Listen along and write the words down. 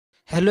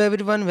Hello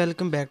everyone,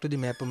 welcome back to the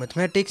map of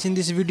mathematics. In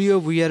this video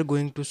we are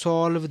going to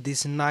solve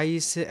this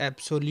nice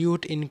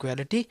absolute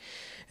inequality,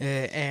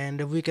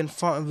 and we can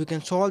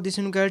solve this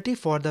inequality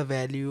for the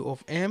value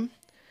of m.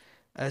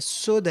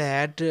 So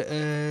that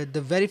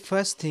the very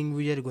first thing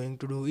we are going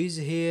to do is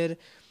here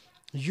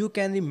you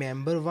can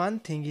remember one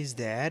thing is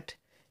that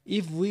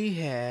if we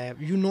have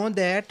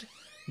that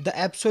the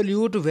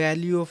absolute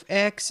value of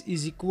x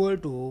is equal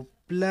to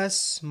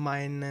plus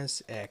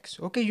minus x.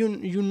 Okay,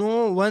 you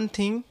know one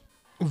thing,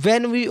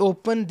 when we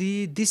open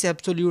this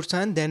absolute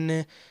sign,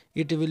 then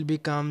it will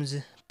becomes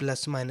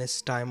plus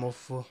minus time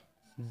of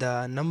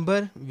the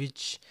number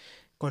which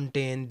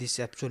contain this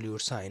absolute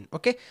sign.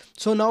 Okay,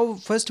 so now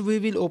first we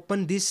will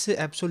open this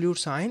absolute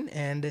sign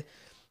and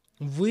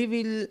we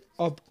will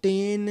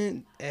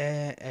obtain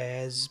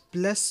as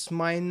plus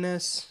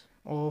minus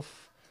of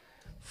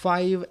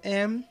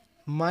 5m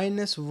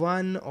minus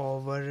 1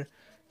 over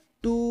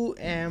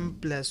 2m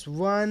plus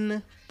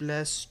 1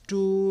 plus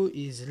 2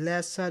 is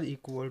lesser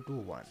equal to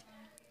 1.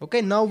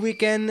 Okay, now we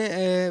can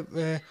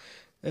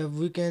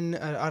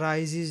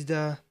arises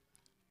the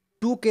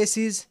two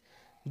cases.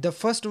 The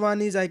first one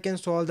is I can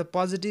solve the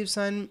positive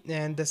sign,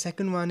 and the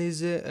second one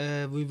is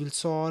we will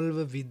solve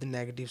with the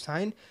negative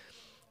sign.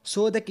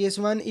 So the case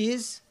 1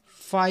 is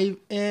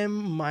 5m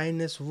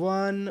minus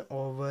 1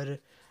 over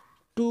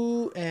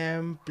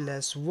 2m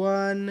plus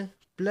 1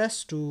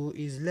 plus 2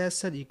 is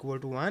lesser equal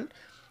to 1.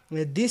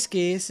 This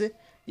case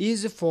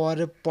is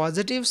for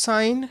positive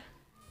sign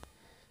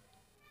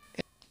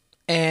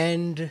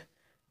and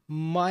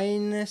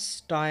minus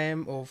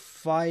time of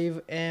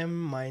 5m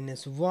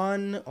minus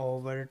 1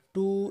 over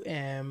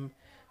 2m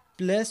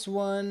plus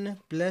 1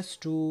 plus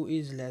 2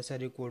 is lesser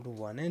equal to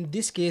 1, and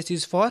this case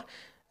is for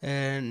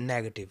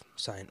negative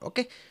sign.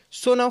 Okay,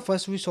 so now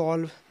first we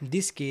solve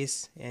this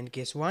case and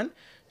case 1.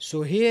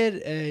 So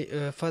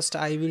here first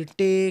I will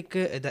take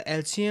the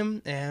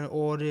LCM, and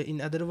or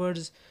in other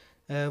words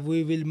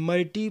we will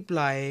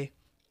multiply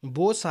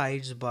both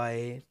sides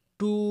by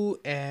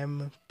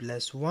 2m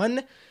plus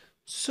 1,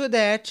 so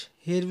that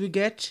here we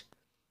get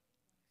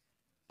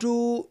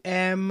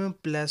 2m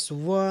plus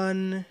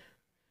 1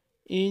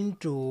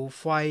 into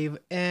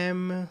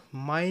 5m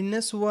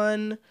minus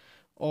 1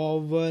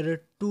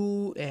 over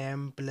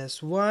 2m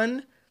plus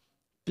 1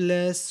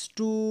 plus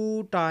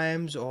 2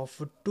 times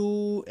of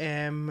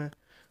 2m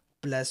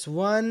plus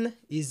 1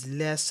 is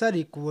lesser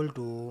equal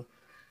to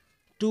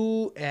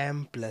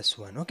 2m plus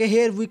 1. Okay,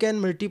 here we can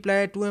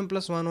multiply 2m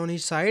plus 1 on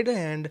each side,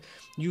 and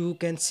you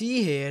can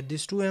see here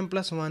this 2m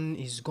plus 1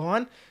 is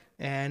gone,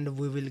 and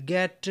we will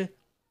get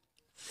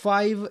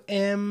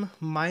 5m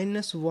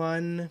minus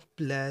 1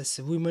 plus,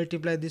 we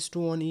multiply this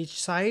 2 on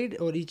each side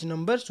or each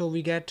number, so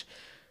we get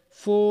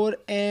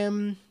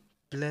 4m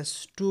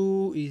plus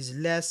 2 is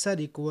lesser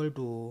equal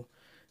to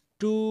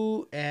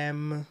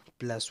 2m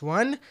plus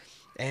 1.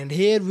 And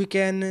here we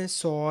can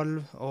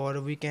solve,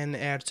 or we can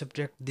add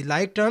subtract the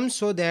like terms,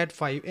 so that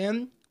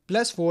 5m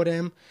plus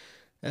 4m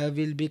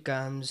will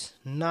becomes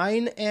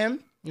 9m,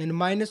 and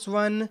minus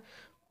 1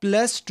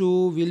 plus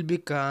 2 will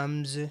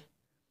becomes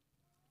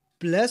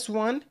plus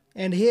 1,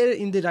 and here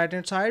in the right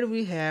hand side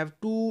we have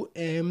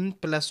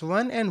 2m plus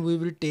 1, and we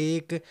will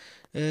take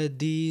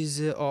these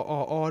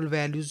all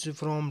values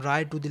from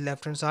right to the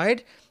left hand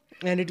side,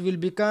 and it will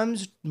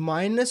becomes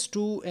minus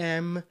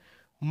 2m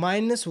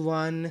minus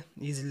 1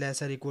 is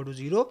lesser equal to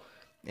 0.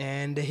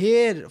 And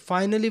here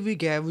finally we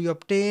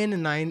obtain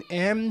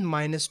 9m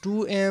minus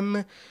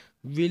 2m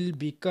will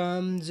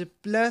becomes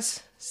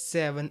plus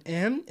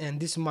 7m, and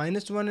this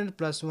minus 1 and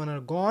plus 1 are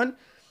gone,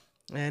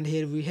 and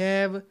here we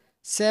have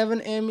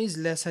 7m is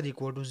lesser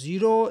equal to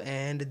 0,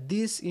 and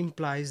this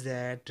implies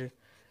that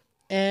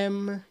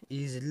m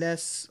is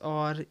less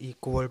or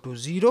equal to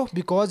 0,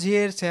 because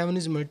here 7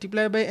 is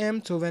multiplied by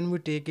m, so when we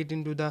take it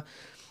into the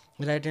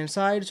right hand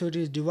side, so it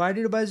is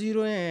divided by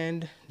 0,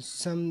 and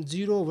some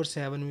 0 over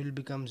 7 will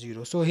become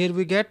 0. So here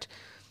we get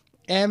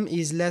m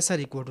is less or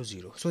equal to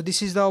 0. So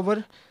this is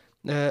our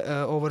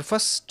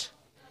first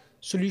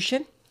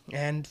solution,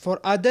 and for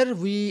other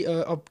we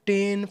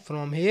obtain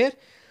from here.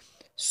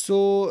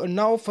 So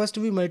now first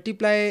we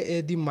multiply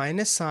the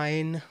minus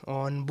sign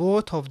on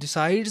both of the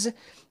sides,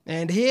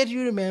 and here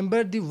you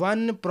remember the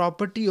one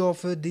property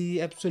of the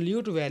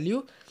absolute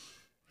value,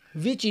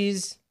 which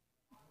is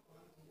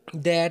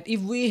that if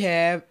we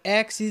have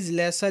x is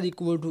less or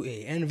equal to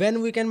a, and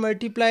when we can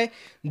multiply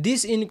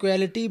this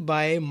inequality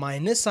by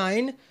minus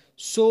sign,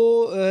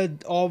 so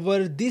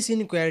over this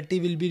inequality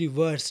will be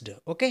reversed.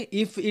 Okay,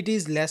 if it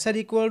is less or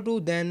equal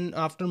to, then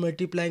after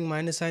multiplying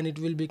minus sign it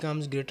will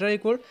becomes greater or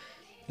equal,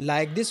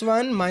 like this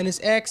one, minus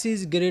x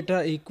is greater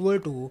or equal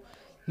to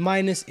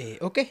minus a.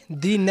 Okay,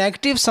 the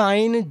negative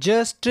sign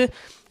just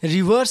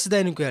reverse the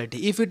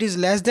inequality. If it is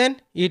less than,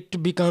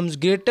 it becomes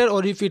greater,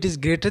 or if it is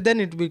greater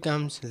than, it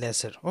becomes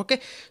lesser. Okay,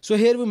 so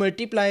here we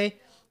multiply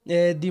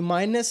the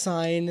minus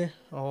sign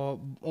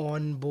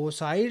on both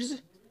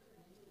sides.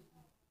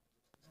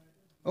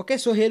 Okay,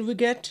 so here we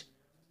get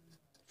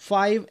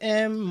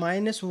 5m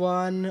minus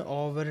 1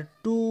 over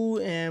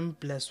 2m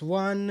plus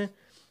 1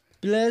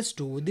 plus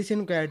 2. This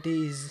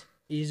inequality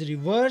is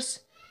reverse,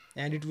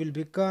 and it will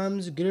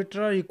becomes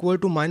greater or equal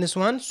to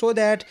 -1, so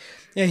that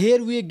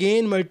here we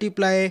again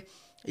multiply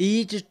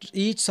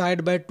each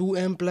side by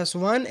 2m plus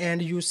 1,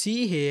 and you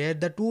see here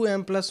the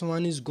 2m plus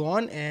 1 is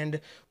gone, and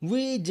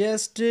we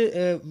just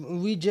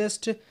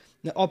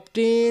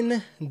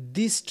obtain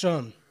this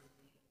term.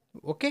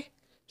 Okay,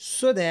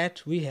 so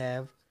that we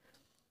have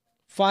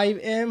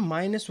 5m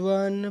minus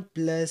 1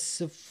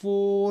 plus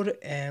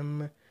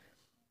 4m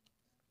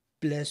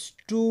plus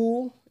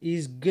 2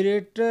 is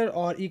greater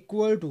or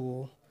equal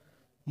to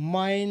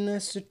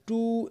minus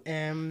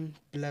 2m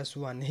plus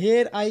 1.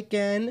 Here I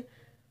can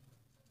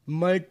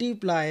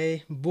multiply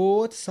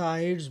both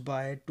sides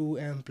by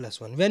 2m plus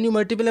 1. When you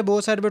multiply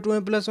both sides by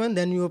 2m plus 1,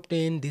 then you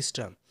obtain this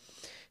term.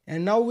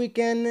 And now we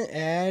can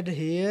add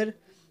here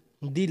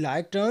the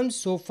like terms.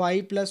 So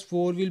 5 plus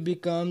 4 will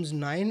becomes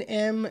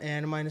 9m,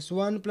 and minus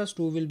 1 plus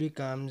 2 will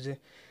becomes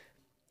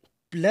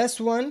plus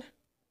 1.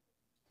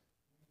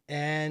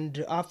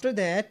 And after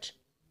that,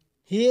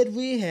 here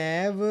we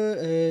have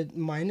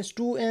minus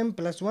 2m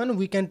plus 1.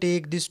 We can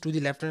take this to the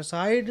left hand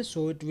side,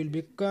 so it will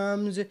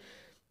becomes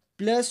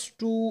plus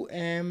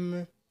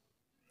 2m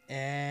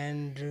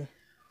and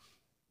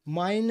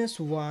minus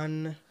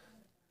 1.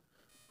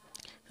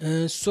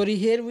 Sorry,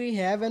 here we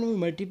have, when we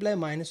multiply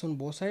minus on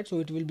both sides, so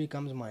it will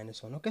becomes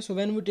minus 1. Okay, so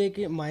when we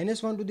take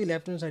minus 1 to the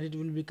left hand side, it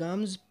will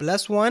becomes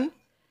plus 1,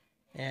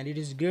 and it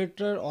is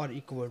greater or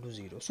equal to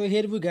 0. So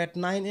here we get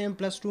 9m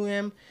plus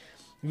 2m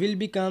will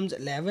becomes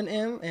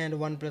 11m, and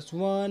 1 plus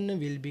 1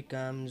 will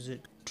becomes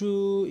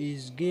 2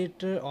 is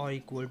greater or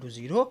equal to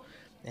 0.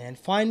 And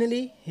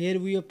finally here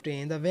we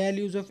obtain the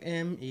values of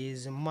m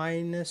is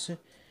minus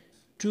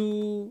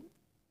 2,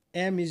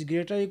 m is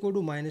greater or equal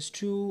to minus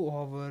 2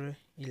 over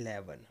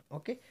 11.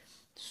 Okay,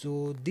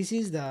 so this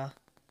is the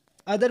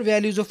other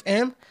values of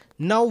m.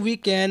 Now we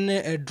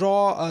can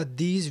draw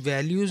these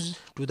values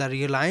to the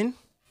real line.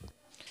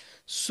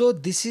 So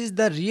this is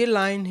the real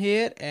line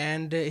here,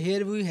 and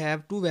here we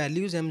have two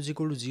values, m is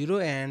equal to 0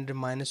 and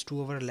minus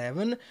 2 over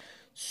 11.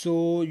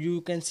 So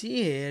you can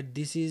see here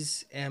this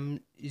is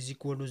m is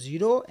equal to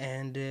 0,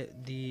 and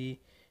the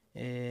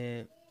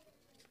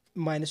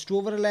minus 2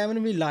 over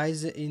 11 will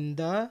lies in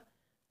the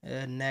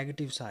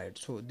negative side.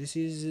 So this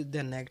is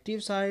the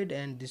negative side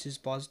and this is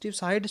positive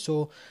side.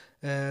 So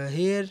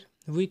here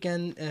we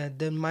can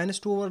the minus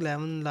 2 over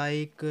 11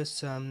 like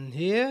some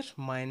here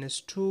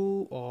minus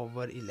 2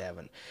 over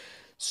 11.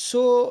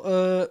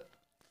 So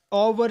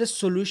our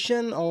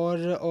solution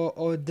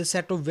or the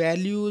set of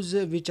values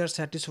which are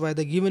satisfy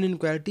the given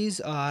inequalities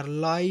are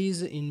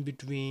lies in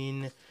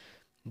between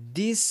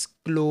this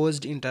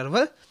closed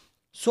interval,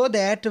 so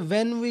that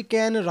when we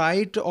can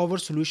write our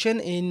solution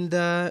in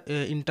the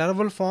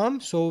interval form.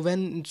 So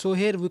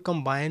here we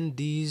combine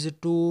these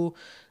two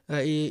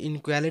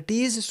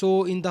inequalities.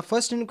 So in the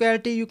first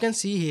inequality you can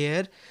see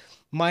here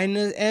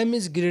minus m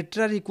is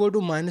greater or equal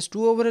to minus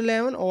 2 over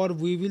 11, or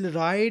we will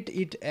write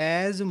it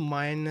as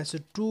minus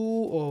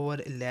 2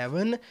 over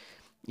 11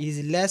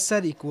 is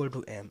lesser equal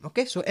to m.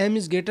 Okay, so m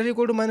is greater or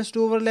equal to minus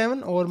 2 over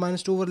 11, or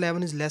minus 2 over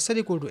 11 is lesser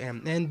equal to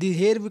m, and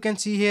here we can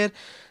see here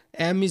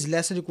m is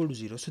lesser equal to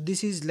 0. So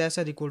this is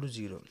lesser equal to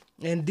 0,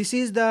 and this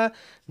is the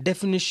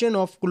definition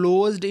of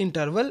closed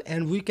interval,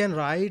 and we can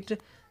write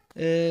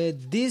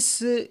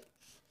this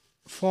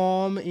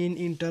form in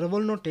interval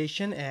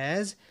notation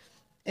as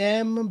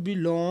m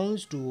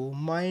belongs to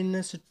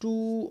minus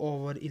 2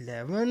 over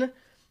 11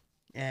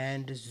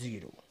 and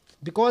 0,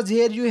 because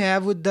here you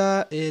have with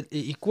the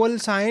equal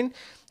sign,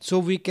 so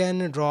we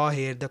can draw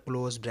here the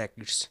closed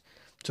brackets.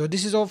 So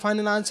this is our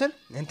final answer,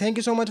 and thank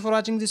you so much for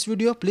watching this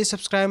video. Please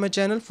subscribe my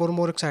channel for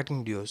more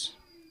exciting videos.